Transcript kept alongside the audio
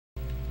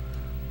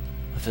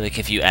feel like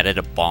if you added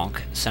a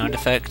bonk sound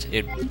effect,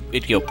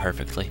 it'd go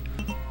perfectly.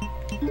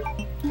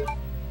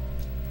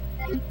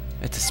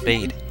 It's a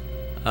spade.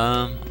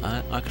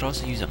 I could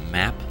also use a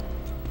map.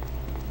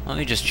 Let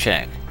me just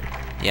check.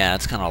 Yeah,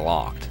 it's kind of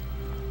locked.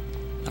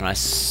 And I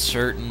most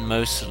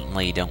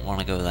certainly don't want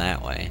to go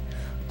that way.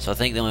 So I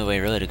think the only way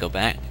really to go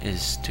back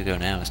is to go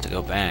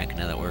back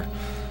now that we're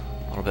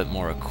a little bit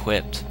more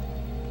equipped.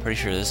 Pretty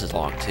sure this is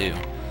locked too.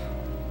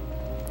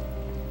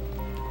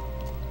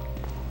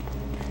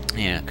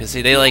 Yeah, because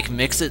see, they like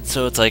mix it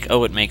so it's like,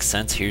 oh, it makes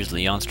sense. Here's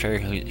Leon's chair,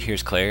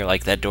 here's Claire.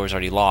 Like, that door's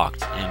already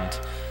locked. And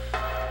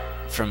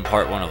from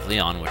part 1 of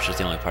Leon, which is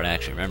the only part I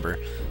actually remember,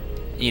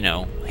 you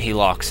know, he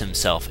locks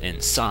himself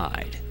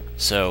inside.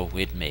 So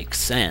it makes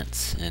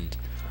sense, and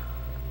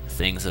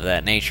things of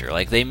that nature.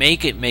 Like, they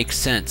make it make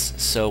sense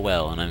so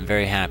well, and I'm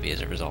very happy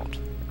as a result.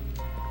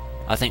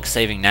 I think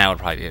saving now would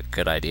probably be a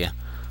good idea.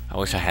 I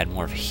wish I had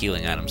more of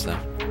healing items, though.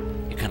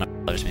 It kind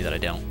of bothers me that I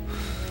don't.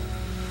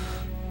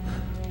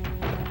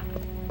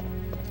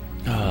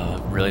 Oh,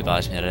 it really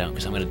bothers me that I don't,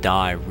 because I'm going to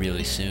die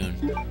really soon.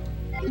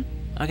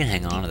 I can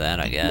hang on to that,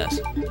 I guess.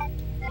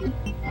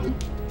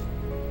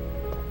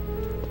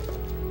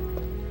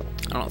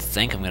 I don't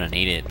think I'm going to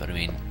need it, but I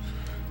mean,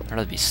 I'd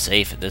rather be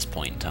safe at this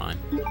point in time.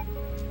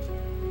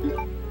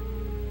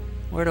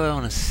 Where do I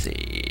want to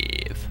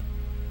save?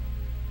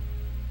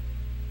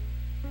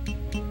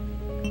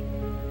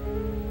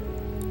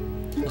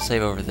 I'll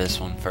save over this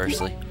one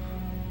firstly.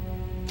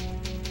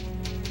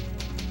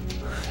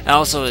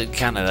 Also, it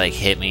kind of like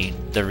hit me.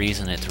 The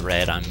reason it's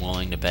red, I'm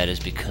willing to bet, is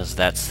because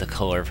that's the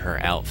color of her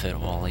outfit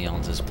while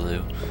Leon's is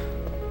blue.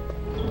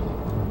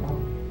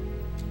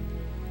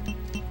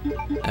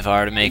 If I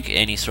were to make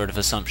any sort of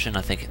assumption,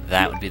 I think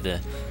that would be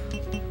the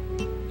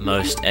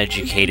most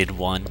educated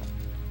one.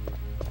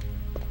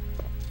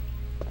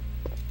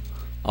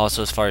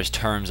 Also, as far as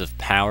terms of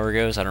power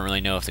goes, I don't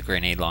really know if the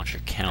grenade launcher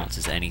counts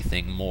as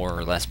anything more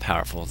or less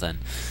powerful than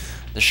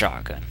the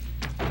shotgun.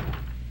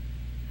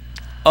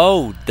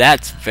 Oh,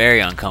 that's very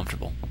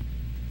uncomfortable.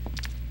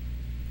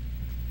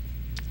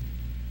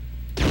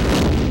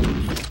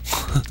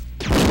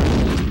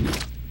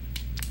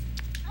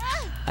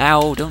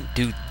 Ow, don't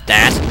do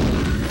that.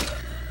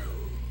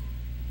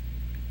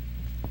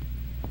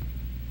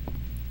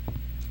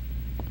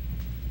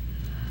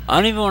 I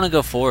don't even want to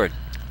go forward.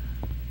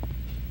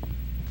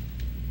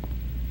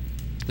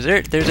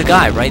 There's a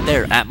guy right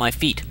there at my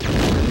feet.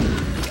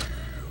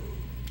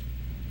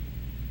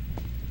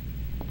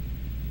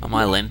 Am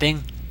I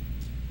limping?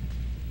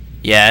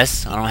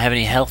 Yes, I don't have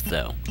any health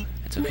though.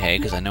 It's okay,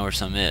 because I know where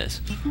some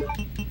is.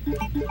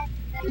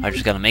 I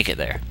just gotta make it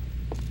there.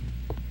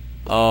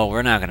 Oh,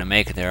 we're not gonna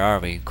make it there, are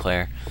we,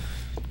 Claire?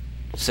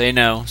 Say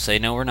no. Say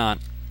no, we're not.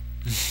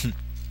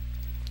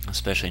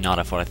 Especially not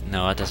if what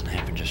no, that doesn't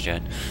happen just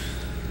yet.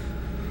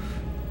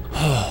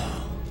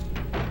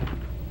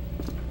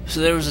 So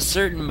there was a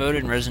certain mode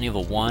in Resident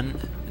Evil 1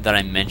 that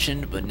I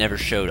mentioned but never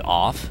showed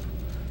off,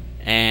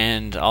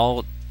 and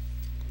I'll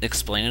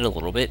explain it a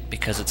little bit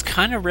because it's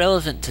kind of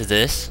relevant to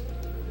this,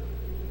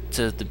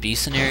 to the B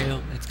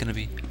scenario. It's going to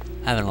be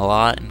having a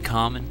lot in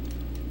common.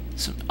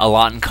 A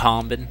lot in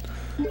common.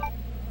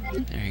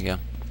 There you go.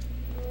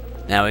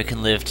 Now we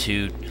can live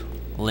to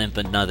limp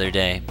another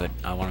day, but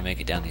I want to make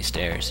it down these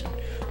stairs and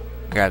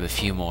grab a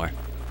few more.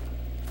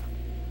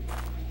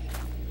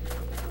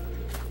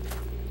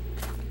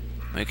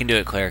 We can do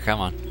it, Claire, come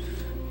on.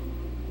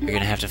 You're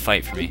gonna have to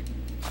fight for me.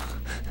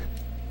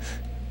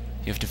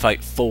 You have to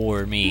fight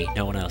for me,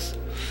 no one else.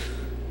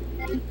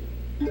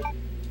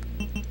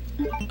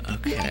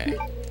 Okay.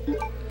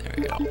 There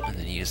we go. And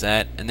then use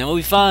that, and then we'll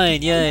be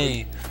fine,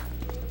 yay!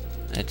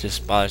 It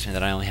just bothers me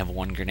that I only have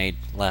one grenade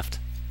left.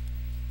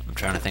 I'm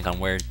trying to think on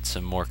where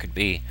some more could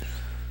be,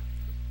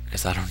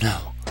 because I don't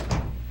know.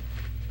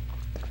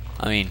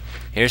 I mean,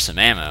 here's some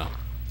ammo.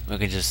 We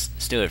can just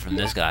steal it from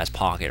this guy's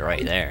pocket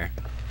right there.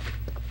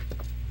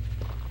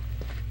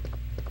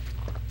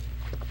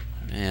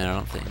 Yeah, I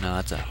don't think, no,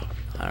 that's a,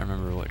 I don't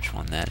remember which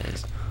one that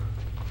is.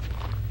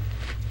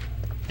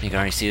 You can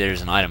already see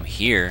there's an item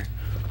here,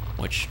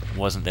 which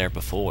wasn't there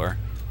before.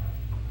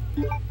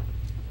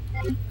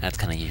 That's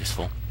kind of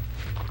useful.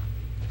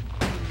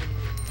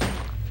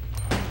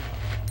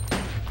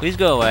 Please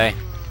go away.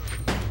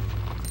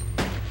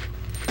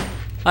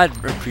 I'd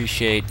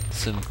appreciate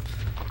some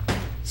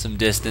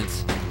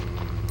distance.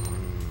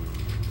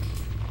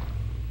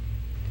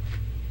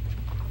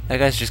 That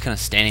guy's just kind of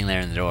standing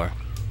there in the door.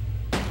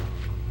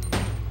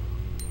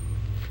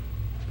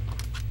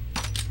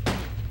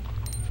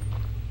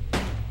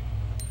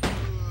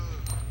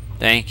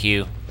 Thank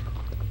you.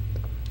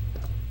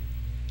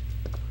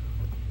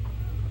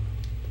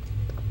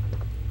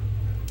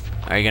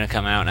 Are you gonna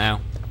come out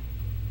now?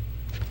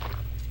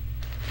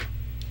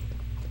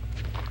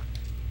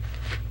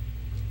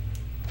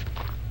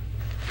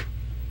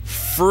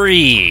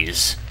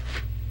 Freeze!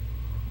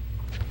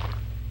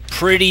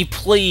 Pretty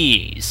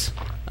please!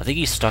 I think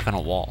he's stuck on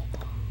a wall.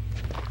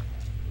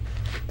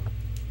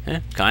 Eh,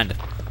 kind of.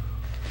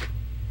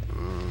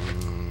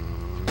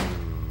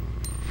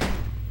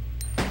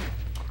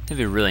 It'd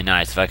be really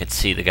nice if I could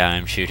see the guy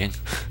I'm shooting.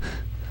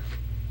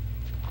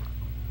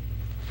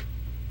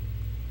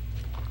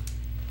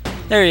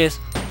 There he is.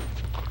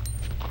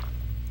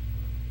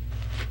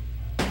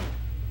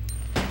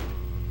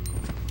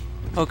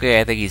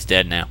 Okay, I think he's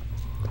dead now.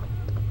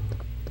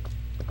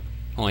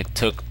 Only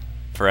took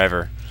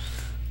forever.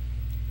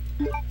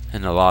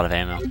 And a lot of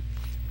ammo.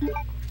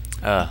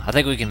 I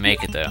think we can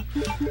make it though.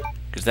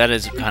 Because that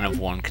is kind of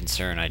one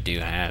concern I do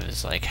have,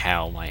 is like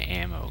how my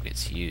ammo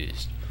gets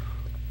used.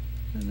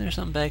 Isn't there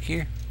something back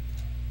here?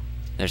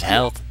 There's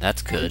health,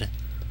 that's good.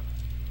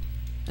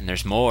 And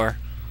there's more.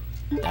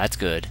 That's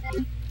good.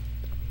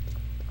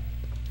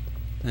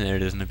 There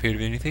doesn't appear to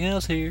be anything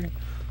else here.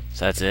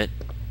 So that's it.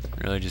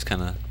 Really just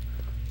kind of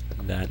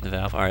that in the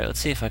valve. Alright, let's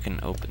see if I can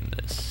open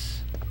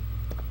this.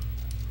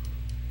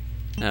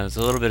 Now, it's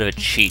a little bit of a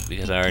cheat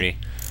because I already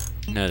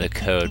know the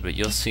code, but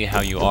you'll see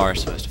how you are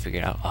supposed to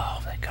figure it out.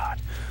 Oh, thank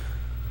God.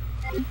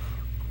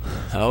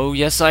 Oh,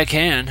 yes I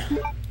can.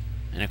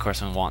 And of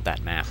course I want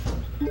that map.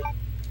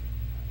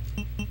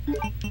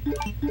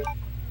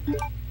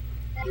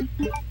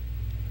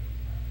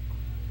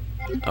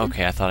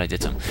 Okay, I thought I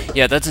did something.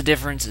 Yeah, that's the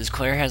difference, is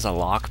Claire has a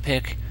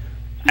lockpick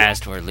as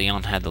to where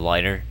Leon had the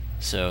lighter.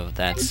 So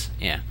that's,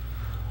 yeah.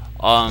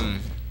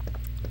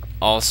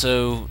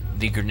 Also,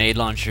 the grenade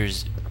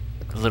launcher's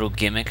little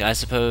gimmick, I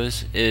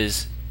suppose,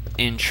 is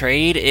in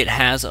trade it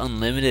has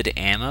unlimited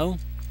ammo.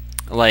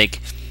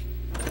 Like,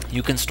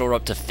 you can store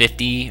up to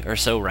 50 or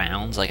so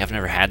rounds. Like, I've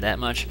never had that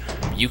much.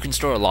 You can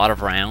store a lot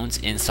of rounds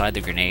inside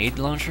the grenade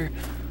launcher.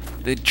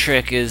 The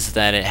trick is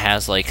that it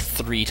has like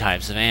 3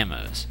 types of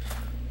ammos,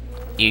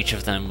 each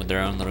of them with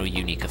their own little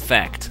unique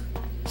effect.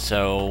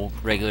 So,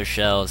 regular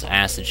shells,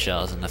 acid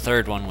shells, and the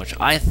third one, which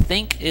I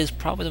think is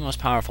probably the most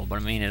powerful, but I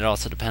mean, it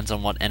also depends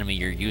on what enemy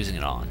you're using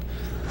it on.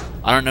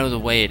 I don't know the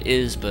way it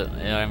is, but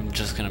I'm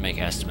just going to make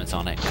estimates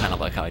on it, kind of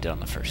like how I did on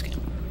the first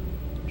game.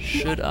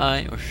 Should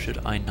I or should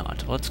I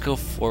not? Let's go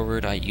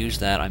forward. I use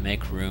that. I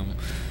make room.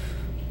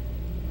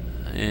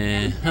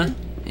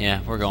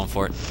 Yeah, we're going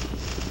for it.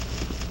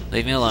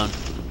 Leave me alone.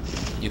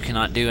 You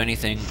cannot do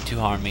anything to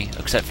harm me,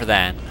 except for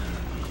that.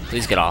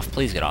 Please get off.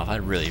 Please get off.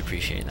 I'd really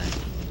appreciate that.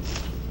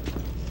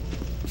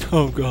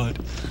 Oh, God.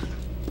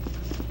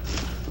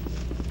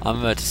 I'm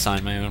about to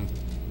sign my own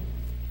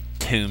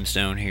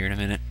tombstone here in a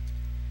minute.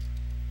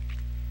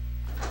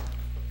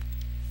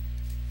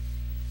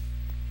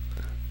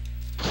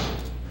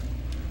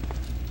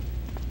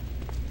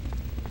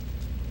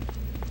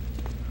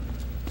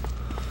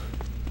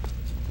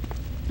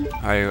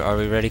 Are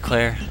we ready,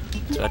 Claire?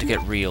 It's about to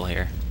get real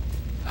here.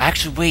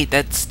 Actually, wait,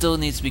 that still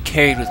needs to be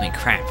carried with me.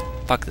 Crap.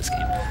 Fuck this game.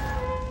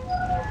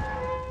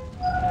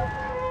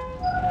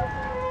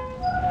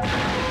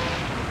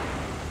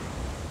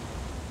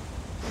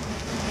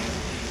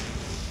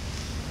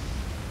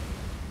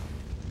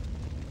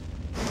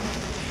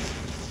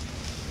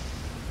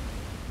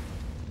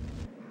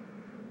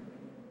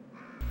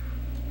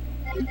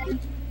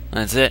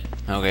 That's it.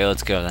 Okay,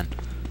 let's go then.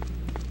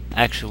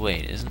 Actually,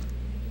 wait, isn't...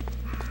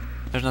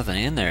 There's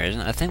nothing in there, isn't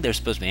there? I think there's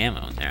supposed to be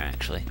ammo in there,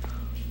 actually.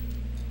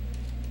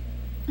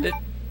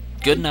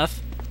 Good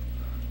enough.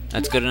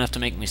 That's good enough to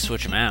make me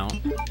switch them out.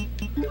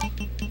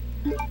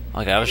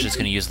 Like, I was just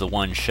gonna use the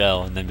one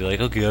shell and then be like,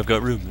 okay, I've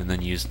got room, and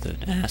then use the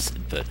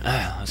acid, but,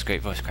 that was a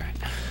great voice crack.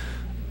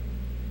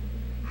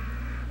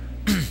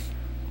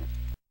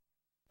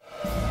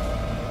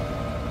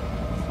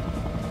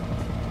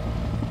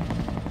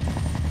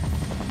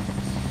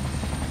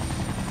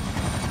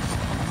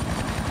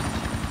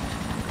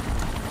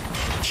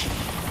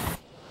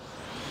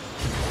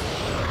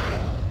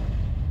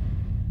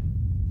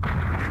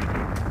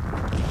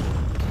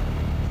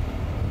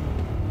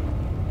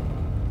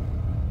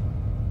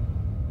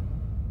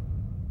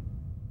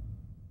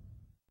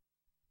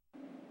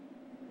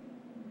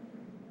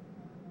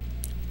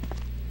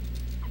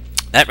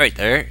 That right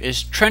there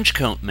is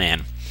Trenchcoat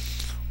Man.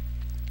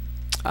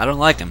 I don't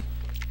like him.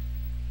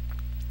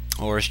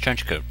 Or his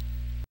trench coat.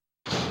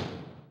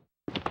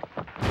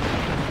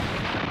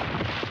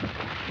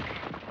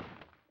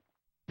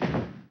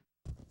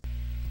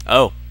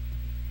 Oh.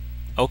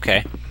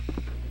 Okay.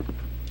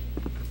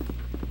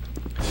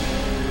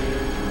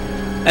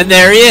 And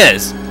there he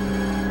is!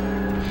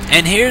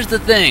 And here's the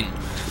thing.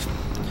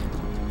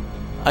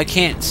 I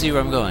can't see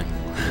where I'm going.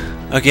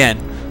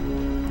 Again.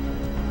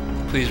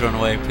 Please run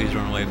away, please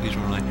run away, please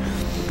run away.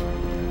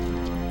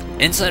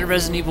 Inside of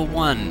Resident Evil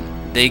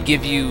 1, they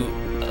give you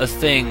a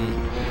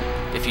thing,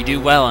 if you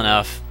do well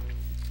enough,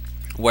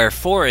 where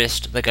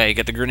Forrest, the guy you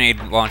get the grenade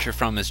launcher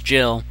from as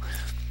Jill,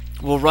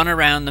 will run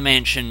around the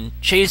mansion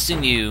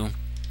chasing you,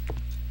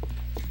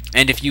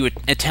 and if you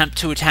attempt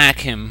to attack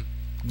him,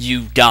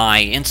 you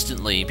die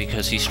instantly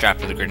because he's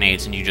strapped to the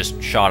grenades and you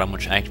just shot him,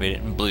 which activated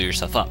it and blew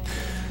yourself up.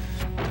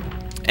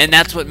 And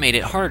that's what made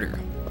it harder.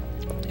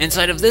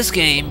 Inside of this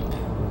game,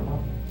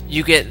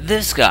 you get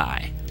this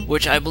guy,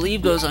 which I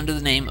believe goes under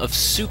the name of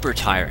Super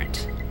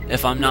Tyrant,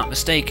 if I'm not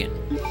mistaken.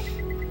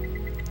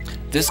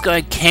 This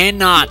guy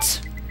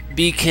cannot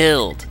be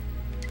killed.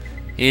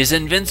 He is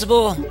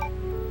invincible,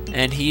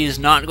 And he is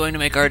not going to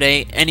make our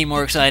day any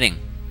more exciting.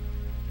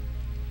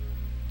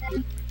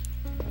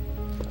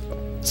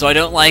 So I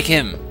don't like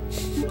him.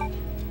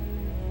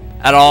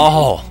 At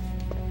all.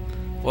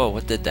 Whoa,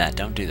 what did that?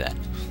 Don't do that.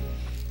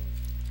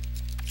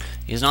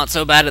 He's not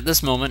so bad at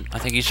this moment. I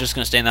think he's just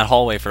going to stay in that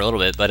hallway for a little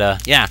bit,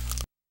 but yeah.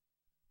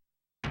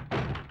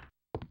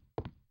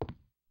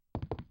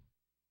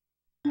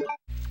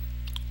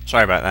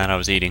 Sorry about that, I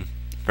was eating.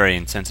 Very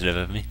insensitive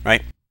of me,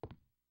 right?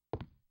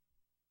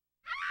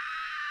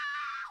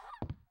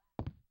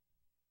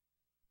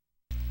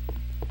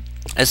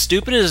 As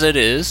stupid as it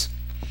is,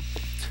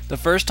 the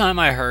first time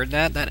I heard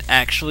that, that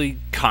actually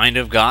kind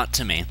of got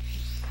to me.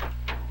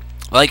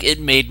 Like, it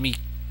made me,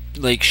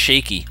 like,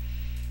 shaky.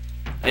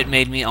 It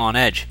made me on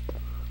edge.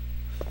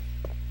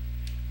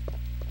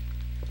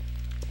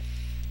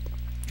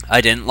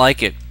 I didn't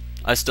like it.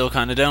 I still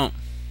kind of don't.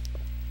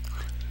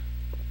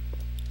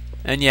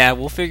 And yeah,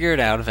 we'll figure it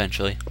out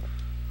eventually.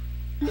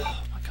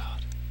 Oh my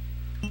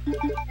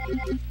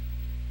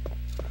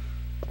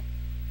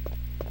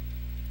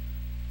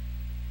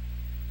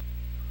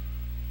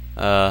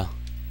god.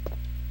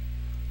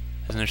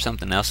 Isn't there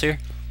something else here?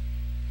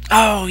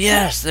 Oh,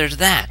 yes, there's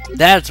that.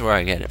 That's where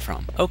I get it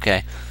from.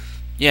 Okay.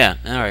 Yeah,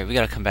 alright, we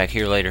gotta come back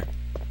here later.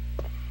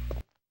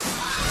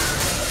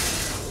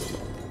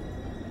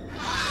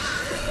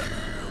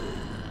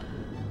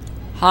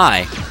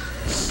 Hi.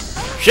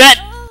 Shit!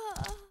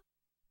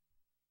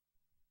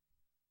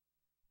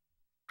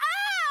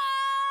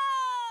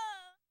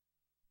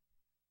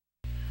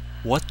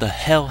 What the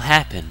hell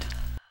happened?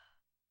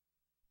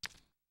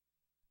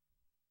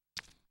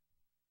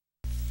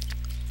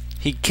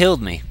 He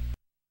killed me.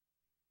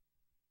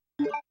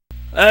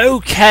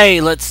 Okay,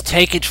 let's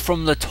take it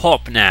from the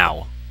top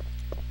now.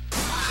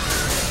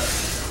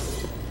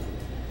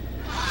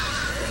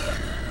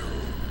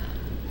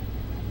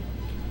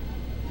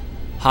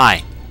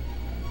 Hi.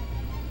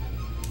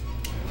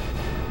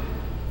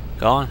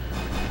 Go on.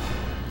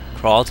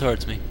 Crawl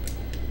towards me.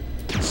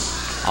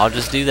 I'll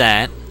just do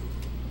that.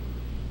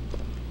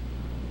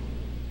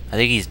 I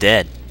think he's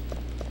dead.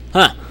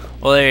 Huh.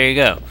 Well, there you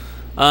go.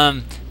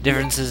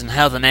 Differences in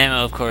health and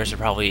ammo, of course, are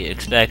probably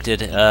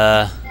expected.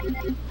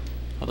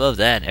 Above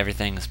that,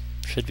 everything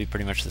should be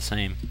pretty much the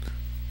same.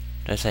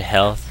 Did I say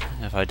health?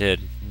 If I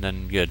did,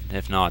 then good.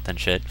 If not, then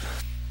shit.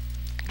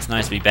 It's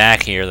nice to be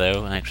back here,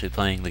 though, and actually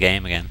playing the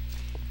game again.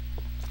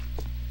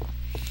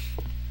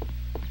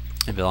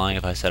 I'd be lying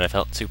if I said I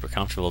felt super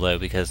comfortable, though,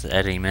 because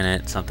at any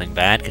minute something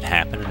bad could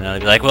happen, and then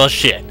I'd be like, well,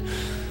 shit.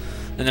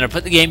 And then I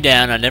put the game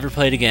down, and I never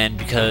played again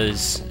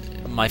because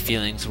my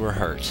feelings were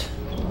hurt.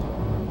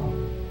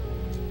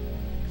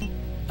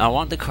 I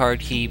want the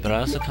card key, but I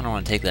also kind of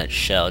want to take that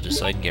shell just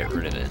so I can get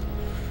rid of it.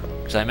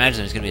 Because I imagine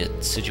there's going to be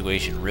a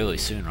situation really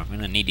soon where I'm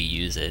going to need to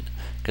use it.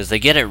 Because they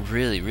get it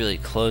really, really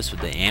close with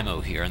the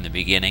ammo here in the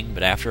beginning,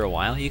 but after a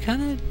while, you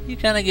kind of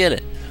get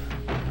it.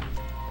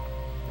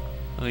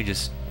 Let me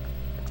just...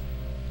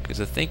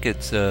 Because I think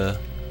it's,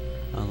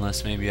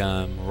 unless maybe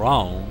I'm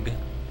wrong...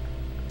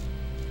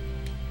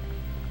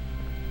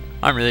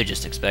 I'm really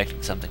just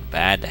expecting something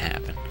bad to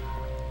happen.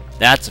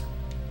 That's a...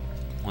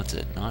 What's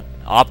it? Not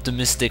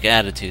optimistic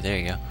attitude. There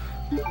you go.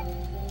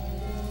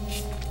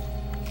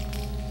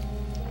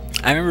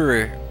 I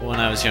remember when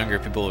I was younger,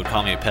 people would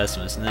call me a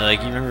pessimist, and they're like,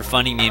 "You remember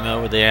Funny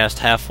Nemo where they asked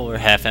half full or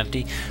half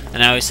empty?"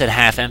 And I always said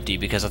half empty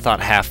because I thought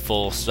half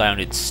full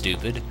sounded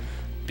stupid,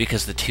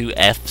 because the two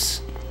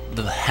F's,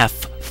 the half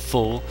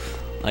full,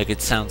 like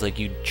it sounds like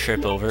you'd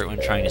trip over it when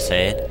trying to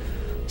say it.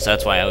 So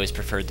that's why I always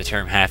preferred the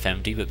term half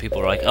empty. But people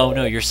were like, "Oh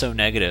no, you're so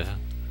negative."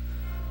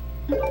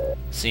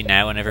 See,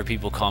 now whenever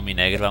people call me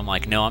negative, I'm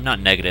like, no, I'm not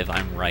negative,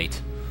 I'm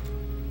right.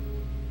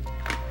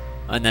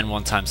 And then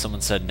one time someone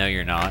said, no,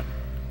 you're not.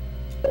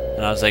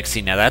 And I was like,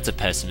 see, now that's a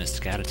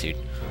pessimistic attitude.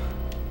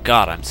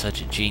 God, I'm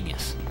such a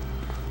genius.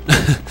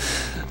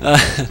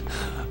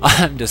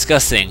 I'm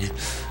discussing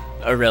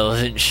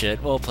irrelevant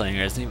shit while playing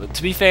Resident Evil.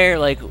 To be fair,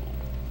 like,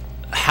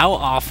 how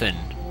often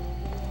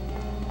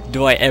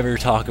do I ever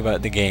talk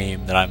about the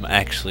game that I'm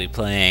actually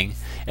playing?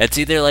 It's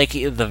either like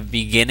the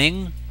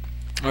beginning,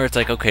 or it's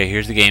like, okay,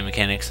 here's the game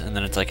mechanics, and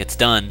then it's like, it's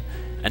done,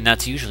 and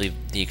that's usually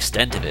the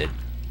extent of it.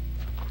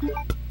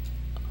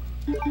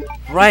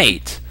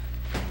 Right!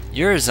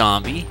 You're a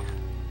zombie.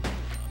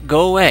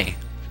 Go away.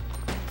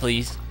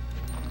 Please.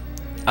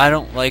 I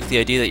don't like the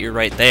idea that you're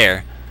right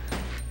there.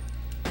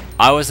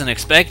 I wasn't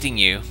expecting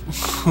you.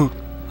 Oh,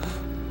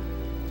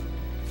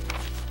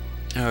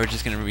 we're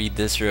just gonna read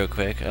this real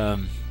quick. But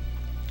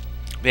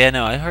yeah,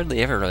 no, I hardly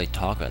ever really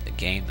talk about the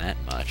game that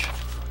much.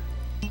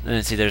 And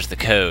then see, there's the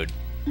code.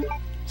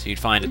 So you'd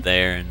find it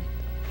there, and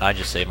I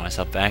just save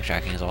myself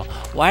backtracking is all.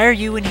 Why are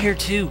you in here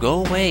too?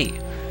 Go away.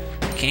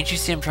 Can't you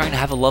see I'm trying to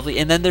have a lovely...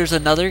 And then there's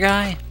another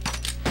guy?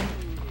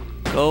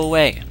 Go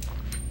away.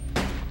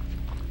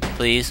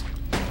 Please.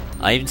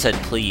 I even said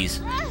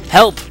please.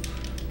 Help!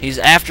 He's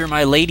after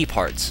my lady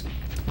parts.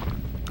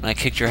 And I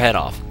kicked your head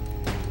off.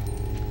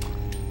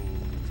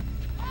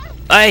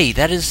 Hey,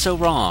 that is so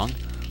wrong.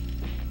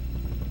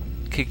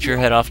 Kicked your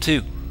head off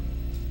too.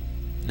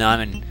 No, I'm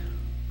in...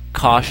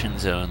 caution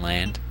zone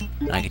land.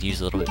 I could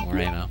use a little bit more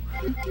ammo.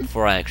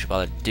 Before I actually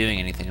bother doing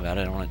anything about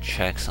it, I want to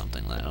check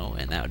something though,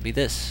 and that would be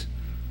this.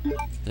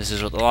 This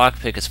is what the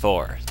lockpick is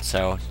for,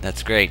 so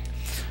that's great.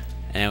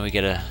 And we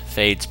get a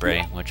fade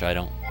spray, which I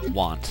don't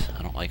want.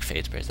 I don't like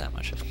fade sprays that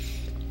much.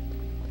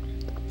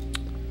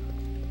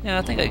 Yeah,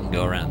 I think I can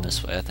go around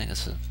this way. I think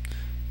this would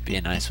be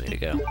a nice way to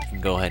go. I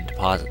can go ahead and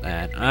deposit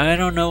that. I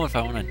don't know if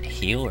I want to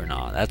heal or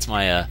not. That's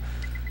my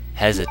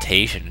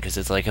hesitation, because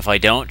it's like if I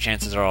don't,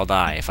 chances are I'll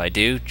die. If I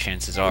do,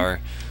 chances are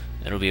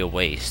it'll be a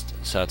waste.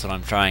 So that's what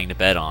I'm trying to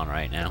bet on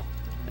right now.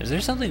 Is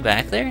there something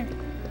back there?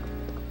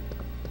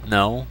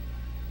 No.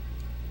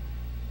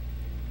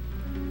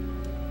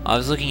 I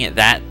was looking at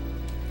that.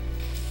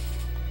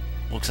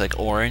 Looks like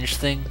orange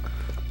thing.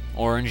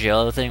 Orange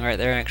yellow thing right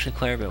there actually,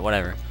 Claire, but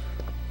whatever.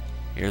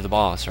 You're the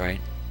boss, right?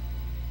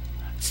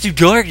 It's too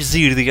dark to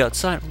see to the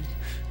outside.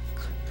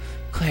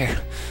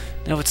 Claire.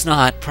 No, it's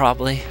not,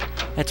 probably.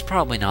 It's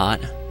probably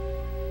not.